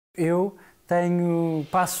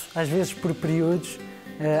Passo às vezes por períodos,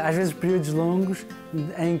 longos,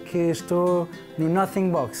 em que estou no nothing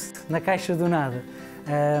box, na caixa do nada.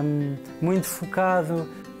 Muito focado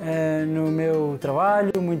no meu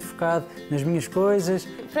trabalho, muito focado nas minhas coisas.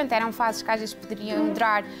 Pronto, eram fases que às vezes poderiam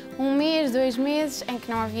durar 1 mês, 2 meses, em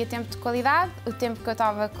que não havia tempo de qualidade. O tempo que eu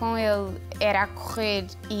estava com ele era a correr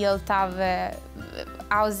e ele estava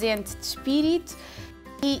ausente de espírito.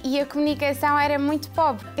 E a comunicação era muito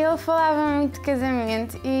pobre. Ele falava muito de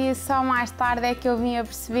casamento e só mais tarde é que eu vim a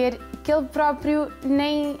perceber que ele próprio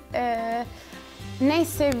nem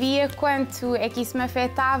sabia quanto é que isso me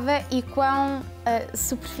afetava e quão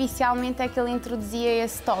superficialmente é que ele introduzia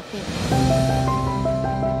esse tópico.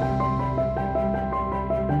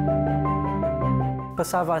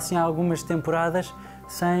 Passava assim algumas temporadas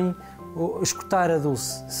sem escutar a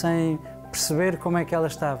Dulce, sem perceber como é que ela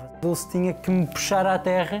estava. A Dulce tinha que me puxar à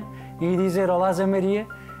terra e dizer: olá, Josemaria,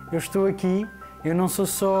 eu estou aqui, eu não sou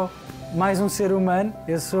só mais um ser humano,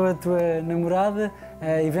 eu sou a tua namorada,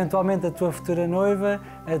 eventualmente a tua futura noiva,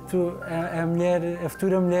 a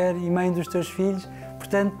futura mulher e mãe dos teus filhos,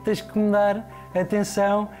 portanto tens que me dar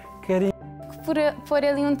atenção, carinho. Pôr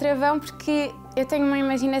ali um travão, porque eu tenho uma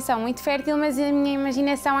imaginação muito fértil, mas a minha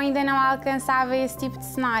imaginação ainda não alcançava esse tipo de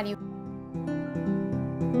cenário.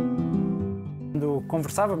 Quando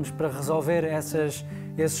conversávamos para resolver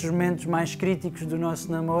esses momentos mais críticos do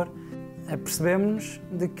nosso namoro, percebemos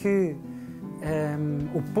de que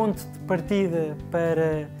o ponto de partida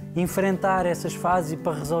para enfrentar essas fases e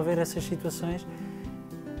para resolver essas situações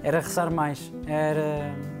era rezar mais,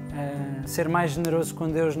 era ser mais generoso com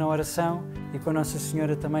Deus na oração e com a Nossa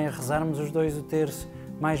Senhora também, a rezarmos os dois o terço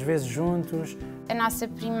mais vezes juntos. A nossa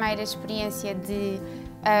primeira experiência de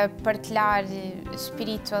partilhar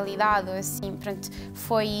espiritualidade, ou assim, pronto,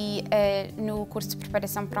 foi no curso de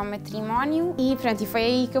preparação para o matrimónio e foi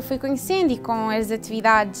aí que eu fui conhecendo, e com as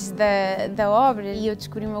atividades da obra, e eu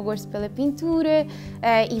descobri o meu gosto pela pintura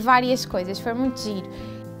e várias coisas, foi muito giro.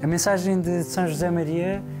 A mensagem de São José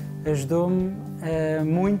Maria ajudou-me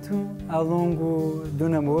muito ao longo do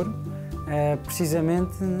namoro,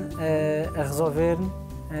 precisamente a resolver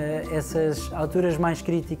essas alturas mais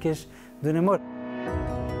críticas do namoro.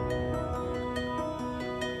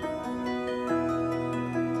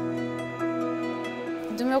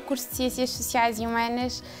 Do meu curso de Ciências Sociais e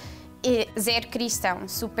Humanas, zero cristão,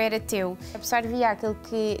 super ateu. Absorvia aquilo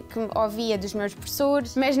que ouvia dos meus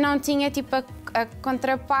professores, mas não tinha tipo a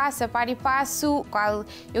contrapasso, a par e passo, qual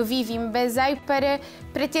eu vivo e me baseio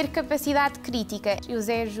para ter capacidade crítica. E o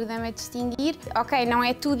Zé ajuda-me a distinguir, ok, não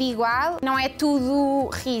é tudo igual, não é tudo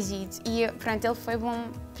rígido. E pronto, ele foi bom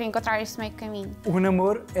para encontrar este meio caminho. O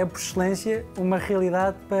namoro é, por excelência, uma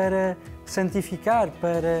realidade para santificar,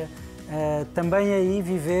 para também aí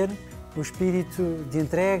viver o espírito de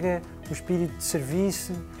entrega, o espírito de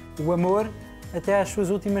serviço, o amor, até às suas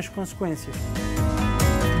últimas consequências.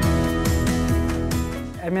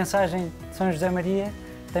 A mensagem de São José Maria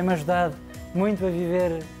tem-me ajudado muito a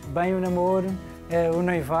viver bem o namoro, o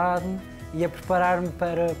noivado e a preparar-me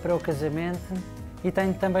para o casamento, e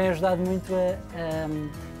tem também ajudado muito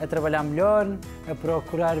a trabalhar melhor, a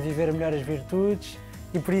procurar viver melhor as virtudes,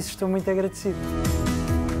 e por isso estou muito agradecido.